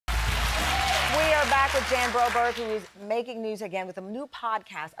back with Jan Broberg, who is making news again with a new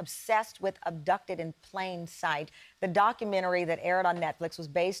podcast, Obsessed with Abducted in Plain Sight. The documentary that aired on Netflix was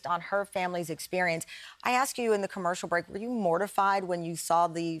based on her family's experience. I asked you in the commercial break, were you mortified when you saw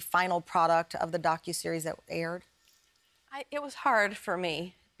the final product of the docuseries that aired? It was hard for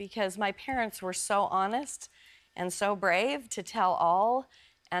me because my parents were so honest and so brave to tell all,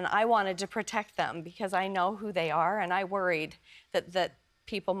 and I wanted to protect them because I know who they are, and I worried that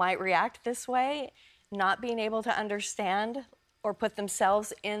people might react this way, not being able to understand or put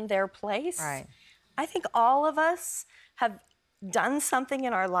themselves in their place. Right. I think all of us have done something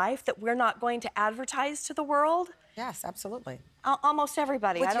in our life that we're not going to advertise to the world. Yes, absolutely. Almost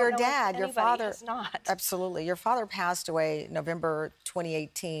everybody. With your dad, your father, has not. Absolutely. Your father passed away November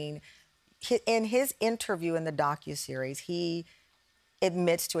 2018. In his interview in the docuseries, he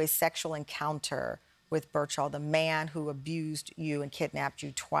admits to a sexual encounter with Birchall, the man who abused you and kidnapped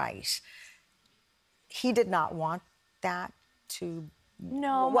you twice. He did not want that to...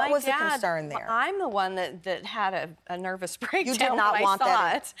 No, what was my dad, the concern there? I'm the one that had a nervous breakdown. You did not want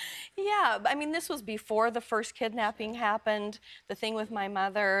that. Yeah, I mean, this was before the first kidnapping happened. The thing with my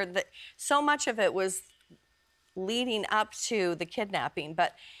mother, so much of it was leading up to the kidnapping.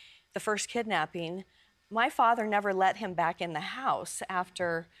 But the first kidnapping, my father never let him back in the house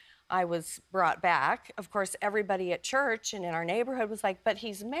after I was brought back. Of course, everybody at church and in our neighborhood was like, but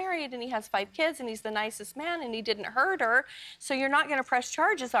he's married and he has 5 kids and he's the nicest man and he didn't hurt her, so you're not gonna press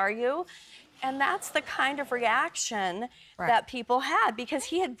charges, are you? And that's the kind of reaction that people had because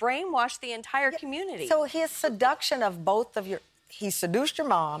he had brainwashed the entire community. So his seduction of both of your... He seduced your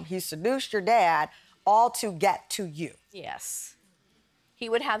mom, he seduced your dad, all to get to you. Yes. He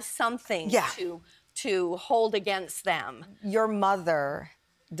would have something to hold against them. Your mother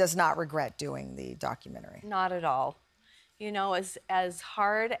does not regret doing the documentary. Not at all. You know, as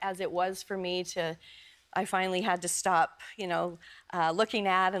hard as it was for me I finally had to stop, you know, looking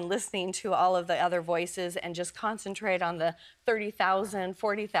at and listening to all of the other voices and just concentrate on the 30,000,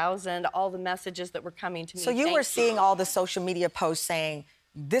 40,000, all the messages that were coming to me. So you were seeing all the social media posts saying,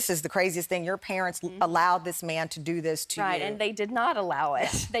 this is the craziest thing. Your parents allowed this man to do this to you. Right, and they did not allow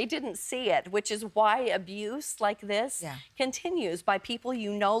it. They didn't see it, which is why abuse like this continues by people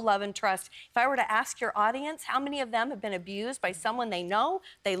you know, love, and trust. If I were to ask your audience, how many of them have been abused by someone they know,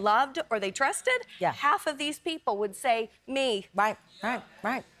 they loved, or they trusted? Half of these people would say, me. Right.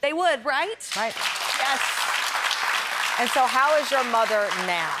 They would, right? Right. Yes. And so how is your mother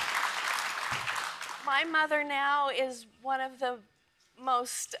now? My mother now is one of the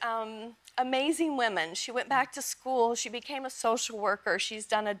most amazing women. She went back to school. She became a social worker. She's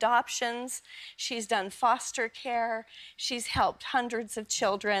done adoptions. She's done foster care. She's helped hundreds of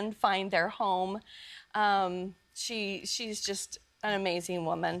children find their home. She's just an amazing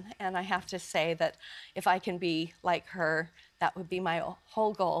woman. And I have to say that if I can be like her, that would be my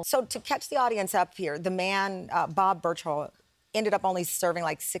whole goal. So to catch the audience up here, the man, Bob Birchall, ended up only serving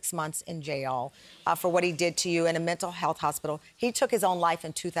like 6 months in jail for what he did to you in a mental health hospital. He took his own life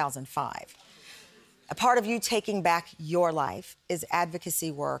in 2005. A part of you taking back your life is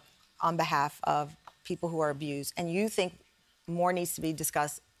advocacy work on behalf of people who are abused. And you think more needs to be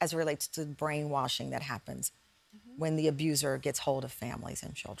discussed as it relates to brainwashing that happens when the abuser gets hold of families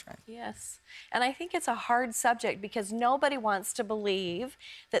and children. Yes, and I think it's a hard subject because nobody wants to believe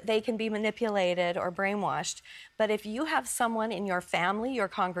that they can be manipulated or brainwashed. But if you have someone in your family, your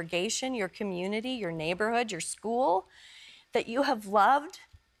congregation, your community, your neighborhood, your school, that you have loved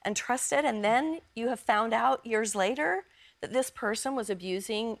and trusted, and then you have found out years later that this person was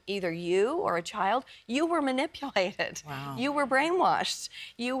abusing either you or a child, you were manipulated. Wow. You were brainwashed.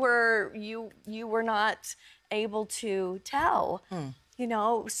 You were not able to tell. You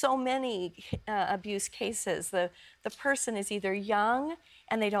know, so many abuse cases, the person is either young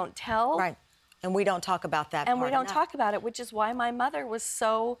and they don't tell. Right, and we don't talk about that. And we don't talk about it, which is why my mother was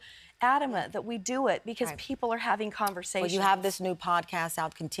so adamant that we do it, because people are having conversations. Well, you have this new podcast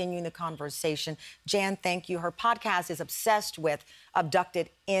out, continuing the conversation. Jan, thank you. Her podcast is Obsessed with Abducted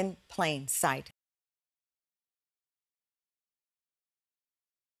in Plain Sight.